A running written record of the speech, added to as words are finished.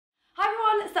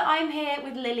so I'm here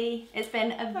with Lily. It's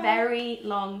been a very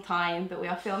long time, but we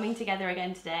are filming together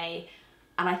again today,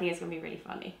 and I think it's going to be really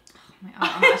funny.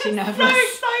 I'm actually nervous. So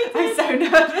excited. I'm so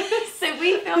nervous. So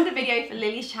we filmed a video for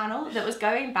Lily's channel that was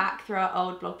going back through our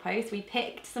old blog posts. We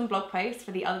picked some blog posts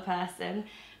for the other person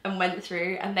and went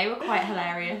through, and they were quite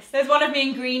hilarious. There's one of me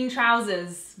in green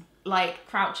trousers, like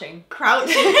crouching. The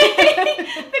crouching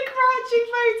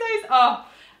photos. Oh,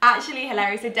 actually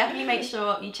hilarious. So definitely make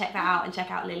sure you check that out and check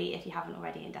out Lily if you haven't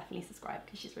already, and definitely subscribe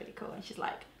because she's really cool and she's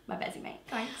like my bestie mate.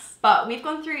 Thanks. But we've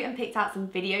gone through and picked out some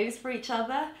videos for each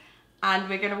other, and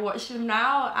we're gonna watch them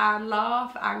now and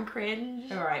laugh and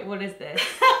cringe. All right, what is this?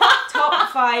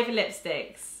 Top 5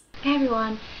 lipsticks. Hey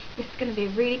everyone, this is gonna be a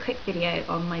really quick video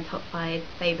on my top 5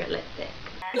 favourite lipsticks.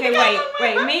 Okay,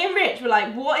 wait. Me and Rich were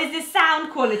like, what is this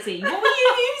sound quality? What were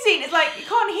you using? It's like, you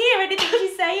can't hear anything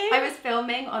she's saying. I was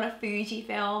filming on a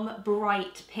Fujifilm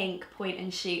bright pink point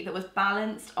and shoot that was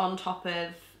balanced on top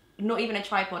of, not even a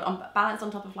tripod, balanced on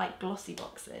top of like glossy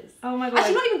boxes. Oh my god.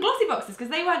 Actually, not even glossy boxes because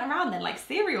they weren't around then, like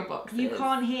cereal boxes. You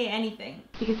can't hear anything.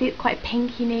 You can see it's quite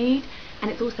pinky nude, and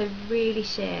it's also really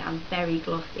sheer and very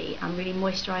glossy and really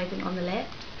moisturising on the lips.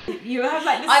 You have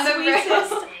like the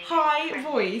sweetest high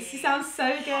voice. You sound so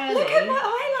girly. Look at my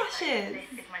eyelashes.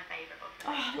 This is my favourite.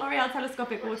 Oh, L'Oreal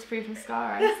Telescopic Waterproof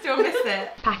Mascara. I still miss it.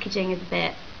 Packaging is a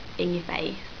bit in your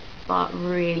face, but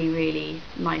really, really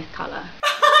nice colour.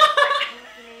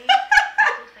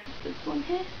 This one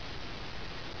here.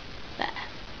 There.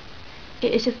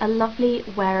 It is just a lovely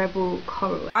wearable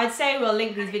coral. I'd say we'll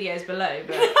link these videos below,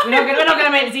 but we're not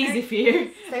gonna make this easy for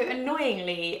you. So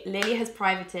annoyingly, Lily has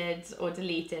privated or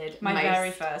deleted my very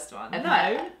first one. Of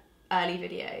her early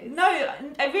videos. No,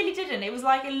 I really didn't. It was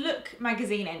like a Look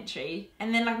magazine entry,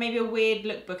 and then like maybe a weird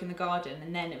lookbook in the garden,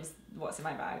 and then it was what's in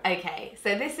my bag. Okay,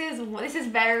 so this is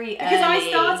very because early. I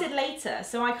started later,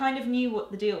 so I kind of knew what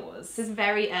the deal was. This is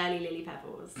very early Lily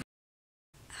Pebbles.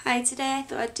 Hi, today I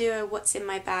thought I'd do a what's in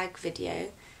my bag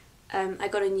video. I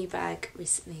got a new bag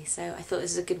recently, so I thought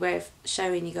this is a good way of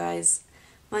showing you guys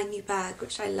my new bag,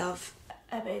 which I love.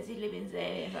 I basically live in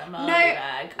No,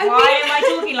 bag. Why am I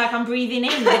talking like I'm breathing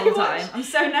in the whole time? I'm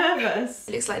so nervous.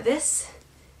 It looks like this.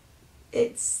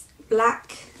 It's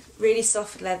black, really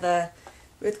soft leather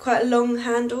with quite a long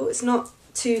handle. It's not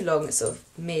too long, it's sort of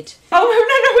mid. Oh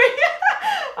no, wait.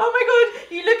 Oh my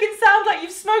god, you look and sound like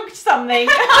you've smoked something.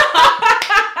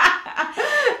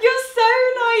 You're so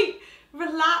like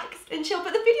relaxed and chill,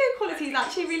 but the video quality is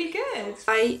actually really good.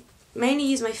 I mainly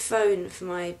use my phone for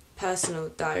my personal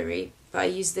diary, but I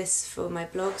use this for my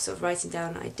blog, sort of writing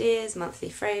down ideas, monthly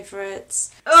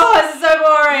favourites. Oh, this is so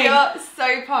boring. You're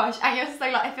so posh, and you're so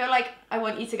like, I feel like I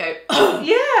want you to go.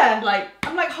 Yeah. Like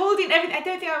I'm like holding everything. I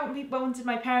don't think I wanted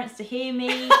my parents to hear me,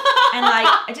 and like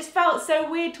I just felt so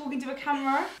weird talking to a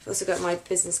camera. I've also got my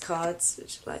business cards,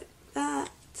 which are like that.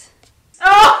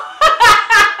 Oh!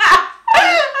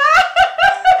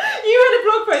 You had a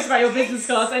blog post about your business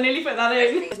cards. I nearly put that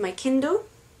in. With my Kindle,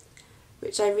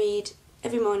 which I read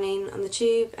every morning on the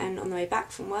tube and on the way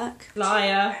back from work.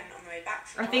 Liar.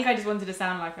 I think I just wanted to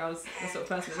sound like I was the sort of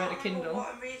person that read a Kindle.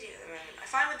 What I'm reading at the moment. I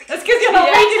find with the That's because you're not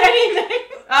reading anything.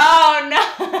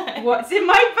 Oh no! What's in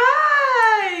my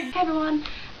bag? Hey everyone,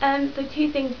 so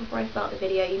 2 things before I start the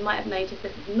video. You might have noticed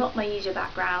this is not my usual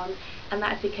background, and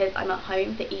that is because I'm at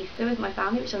home for Easter with my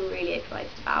family, which I'm really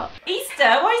excited about. Easter?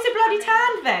 Why are you so bloody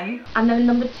tanned then? And then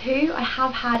number 2, I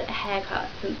have had a haircut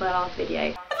since my last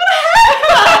video. What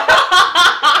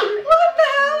the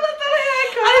hell? That's not a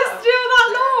haircut. And it's still that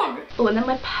long! Oh, and then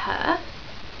my purse,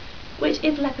 which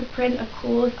is leopard print, of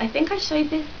course. I think I showed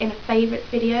this in a favourites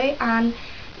video, and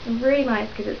it's really nice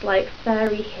because it's like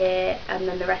furry here, and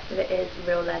then the rest of it is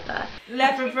real leather.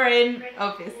 Leopard print,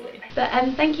 obviously. But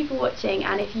thank you for watching,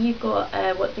 and if you've got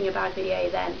a what's in your bag video,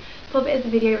 then pop it as a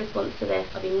video response to this.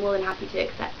 I'll be more than happy to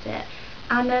accept it.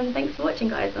 And thanks for watching,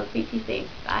 guys. I'll speak to you soon.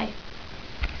 Bye.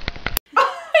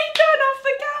 I turned off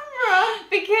the camera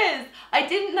Because I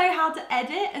didn't know how to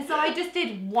edit, and so I just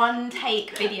did one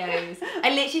take videos. I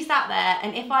literally sat there,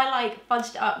 and if I like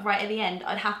fudged it up right at the end,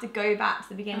 I'd have to go back to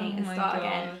the beginning and start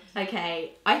again.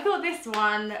 Okay, I thought this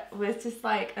one was just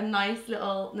like a nice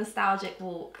little nostalgic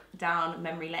walk down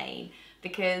memory lane,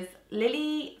 because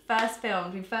Lily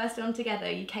we first filmed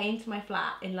together, you came to my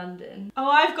flat in London. Oh,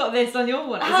 I've got this on your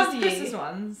one. Have Is you? this Christmas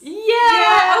ones? Yeah!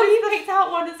 Yeah. Oh, you picked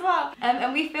out one as well.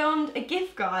 And we filmed a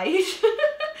gift guide.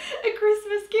 A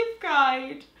Christmas gift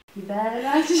guide. You better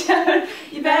not shout,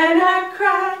 you better not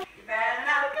cry. You better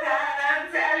not cry,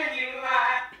 I'm telling you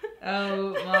why.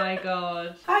 Oh my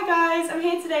god. Hi guys, I'm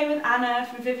here today with Anna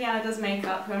from Viviana Does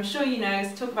Makeup, who I'm sure you know,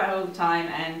 so talk about her all the time,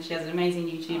 and she has an amazing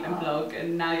YouTube and blog,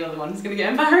 and now you're the one who's going to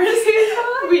get embarrassed.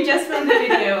 We just filmed a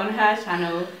video her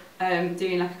channel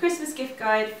doing like a Christmas gift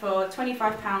guide for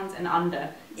 £25 and under.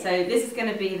 Yeah. So this is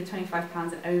going to be the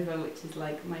 £25 and over, which is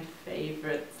like my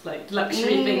favourite like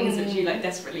luxury things which you like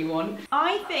desperately want.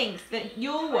 I think that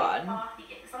your one,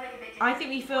 I think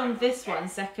we filmed this one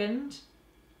second.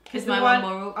 Is my one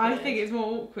more awkward? I think it's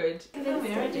more awkward.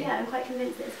 Yeah, I'm quite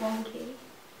convinced it's wonky.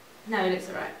 No, it looks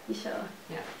alright. You sure?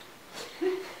 Yeah.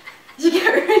 Did you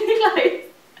get really close?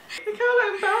 Look how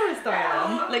like, embarrassed I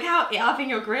am. Look how upping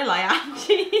your grill I am,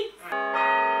 jeez.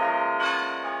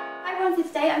 Hi everyone, so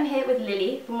today I'm here with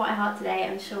Lily from What I Heart Today.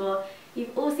 I'm sure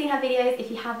you've all seen her videos. If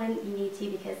you haven't, you need to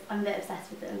because I'm a bit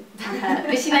obsessed with them and her.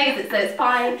 But she knows it, so it's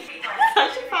fine.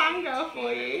 Such a fangirl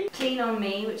for you. Clean On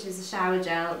Me, which is a shower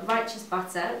gel, Righteous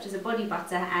Butter, which is a body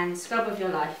butter, and Scrub of Your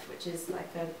Life, which is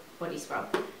like a body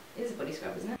scrub. It is a body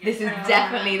scrub, isn't it? This is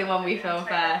definitely the one we filmed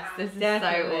first. This is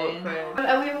definitely so awkward.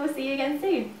 And we will see you again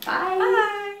soon. Bye.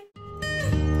 Bye.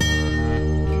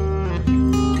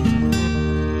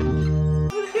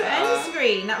 Look at your end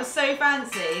screen. That was so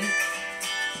fancy.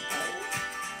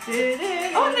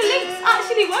 Oh, and the links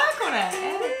actually work on it.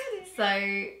 So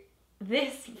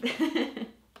this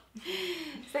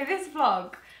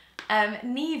vlog,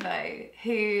 Nevo,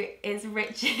 who is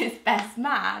Rich's best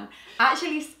man,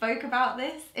 actually spoke about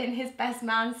this in his best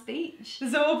man speech. The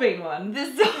Zorbing one. The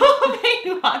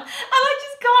Zorbing one. And I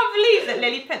just can't believe that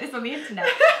Lily put this on the internet.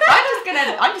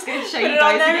 I'm just gonna show you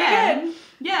guys again.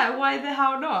 Yeah, why the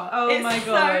hell not? Oh my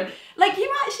god. So, like,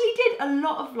 you actually did a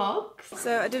lot of vlogs.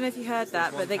 So I don't know if you heard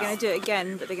that, but they're going to do it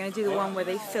again, but they're going to do the one where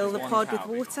they fill the pod with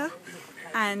water.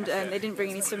 And they didn't bring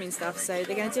any swimming stuff, so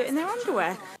they're going to do it in their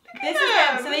underwear. This is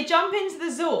them. So they jump into the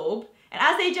Zorb, and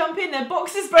as they jump in, their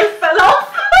boxes both fell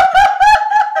off.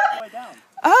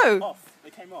 Oh! Off. They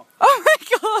came off. Oh my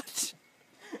god!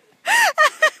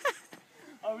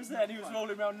 I was there and he was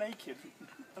rolling around naked.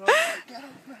 And I was like, get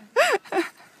up, man.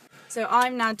 So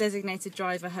I'm now designated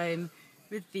driver home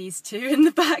with these two in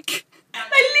the back. I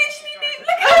literally need. Look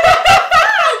at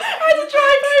that! I had to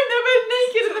drive home. They're both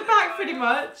naked in the back, pretty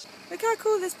much. Look how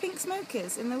cool there's pink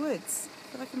smokers in the woods. I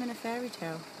feel like I'm in a fairy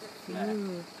tale.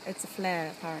 Ooh, it's a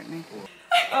flare apparently.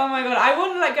 Oh my god, I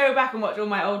want to like go back and watch all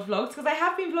my old vlogs because I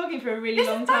have been vlogging for a really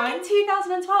long time. This is back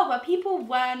in 2012 where people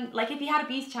weren't, like, if you had a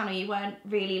beauty channel you weren't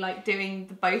really like doing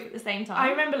the both at the same time. I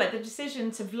remember like the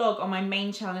decision to vlog on my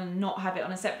main channel and not have it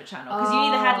on a separate channel because you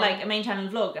either had like a main channel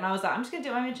and vlog, and I was like, I'm just going to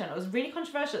do it on my main channel. It was really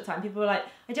controversial at the time. People were like,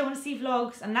 I don't want to see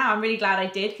vlogs, and now I'm really glad I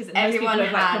did because most people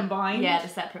have like combined. Yeah, the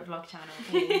separate vlog channel.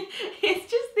 It's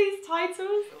just these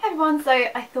titles. Hey everyone, so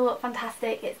I thought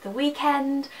fantastic, it's the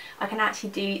weekend, I can actually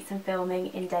do some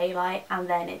filming in daylight, and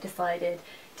then it decided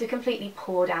to completely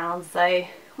pour down, so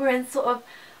we're in sort of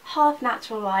half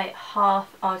natural light,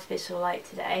 half artificial light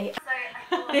today.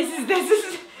 This is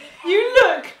you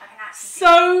look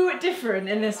so different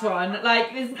in this one.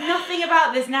 Like there's nothing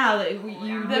about this now that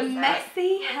you the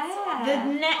messy hair, the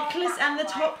necklace and the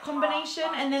top combination,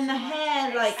 and then the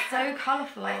hair, like so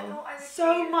colourful,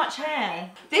 so much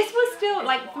hair. This was still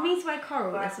like, for me to wear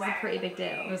coral, this was a pretty big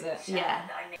deal. Was it? Yeah.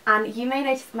 And you may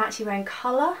notice I'm actually wearing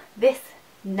colour. This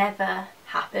never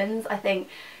happens. I think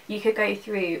you could go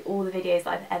through all the videos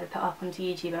that I've ever put up onto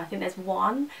YouTube, and I think there's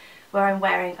one where I'm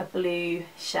wearing a blue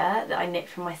shirt that I nicked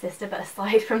from my sister, but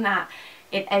aside from that,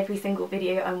 in every single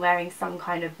video I'm wearing some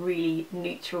kind of really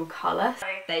neutral colour.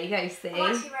 There you go, see?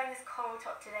 I'm actually wearing this coral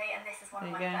top today, and this is one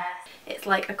of my best. It's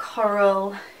like a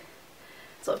coral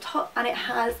sort of top, and it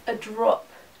has a drop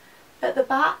at the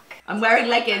back. I'm wearing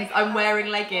leggings, I'm wearing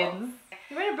leggings.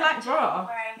 You're wearing a black bra?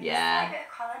 Yeah.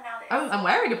 I'm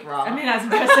wearing a bra. I mean, that's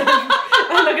impressive.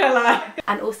 I'm not gonna lie.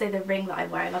 And also the ring that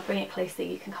I'm wearing, I'll bring it close so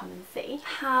you can come and see.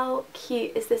 How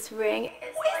cute is this ring? What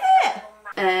is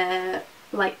it?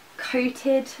 Like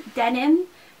coated denim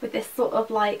with this sort of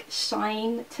like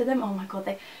shine to them. Oh my god,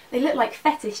 they look like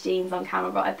fetish jeans on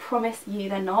camera, but I promise you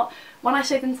they're not. When I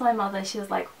showed them to my mother, she was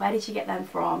like, where did you get them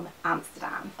from?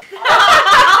 Amsterdam.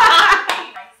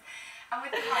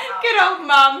 Good old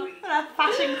mum, her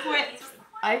fashion quips.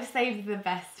 I've saved the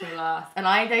best to last, and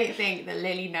I don't think that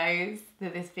Lily knows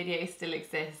that this video still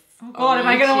exists. Oh god, am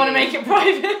I going to want to make it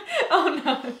private? Oh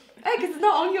no. Oh, because it's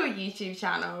not on your YouTube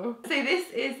channel. So this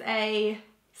is a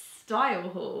style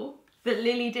haul that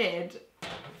Lily did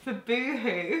for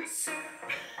Boohoo.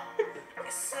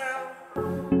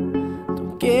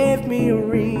 Don't give me a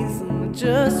reason,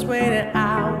 just wait it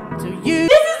out till you.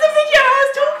 This is the video I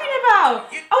was talking about!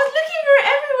 I was looking for it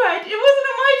everywhere, it wasn't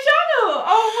on my channel!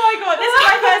 Oh my god, this is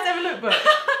my first ever lookbook.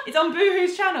 It's on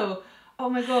Boohoo's channel. Oh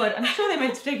my god, I'm sure they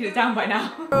meant to take it down by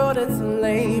now. It's a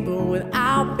label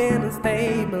without being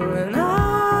unstable, and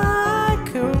I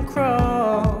can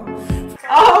crawl.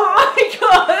 Oh my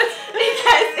god! It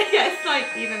gets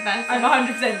I'm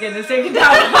 100% getting this taken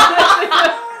down.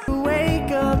 Wake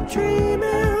up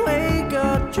dreaming,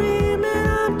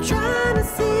 I'm trying to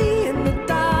see in the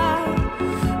dark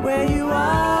where you are.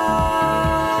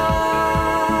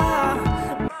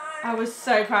 I was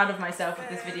so proud of myself with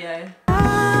this video.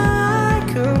 I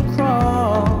could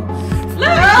crawl. Look!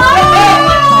 Oh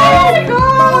my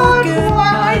God! goodbye. What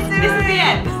am I doing? This is the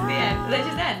end. This is the end. That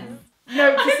just ends.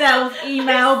 Note to self,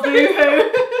 email, boohoo.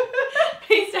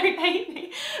 Please don't hate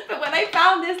me. But when I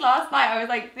found this last night, I was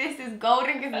like, this is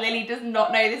golden because Lily does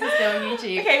not know this is still on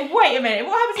YouTube. Okay, wait a minute.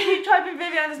 What happens if you type in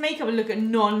Viviana's makeup and look at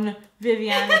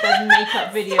non-Viviana does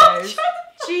makeup videos?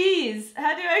 Jeez,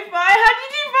 how did you find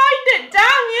it?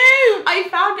 Damn you! I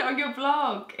found it on your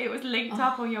blog. It was linked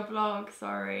up on your blog.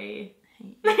 Sorry.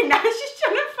 Now she's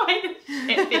trying to find a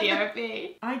shit video of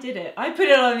me. I did it. I put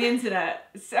it on the internet.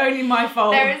 It's only my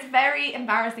fault. There is very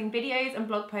embarrassing videos and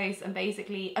blog posts, and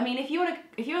basically, I mean, if you want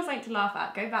something to laugh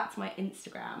at, go back to my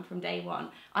Instagram from day one.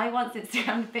 I once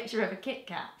Instagrammed a picture of a Kit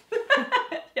Kat.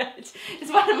 Yeah.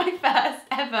 It's one of my first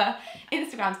ever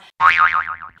Instagrams.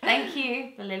 Thank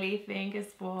you for Lily being a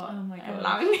sport. Oh my God.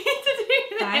 Allowing me to do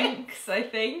this. Thanks, I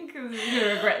think. I'm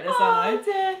gonna regret this, aren't I?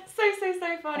 Dear.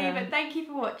 So funny. But thank you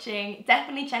for watching.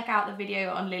 Definitely check out the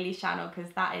video on Lily's channel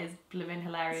because that is blooming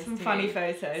hilarious. Some too. funny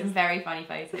photos. Some very funny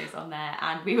photos on there,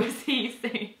 and we will see you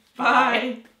soon.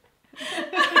 Bye.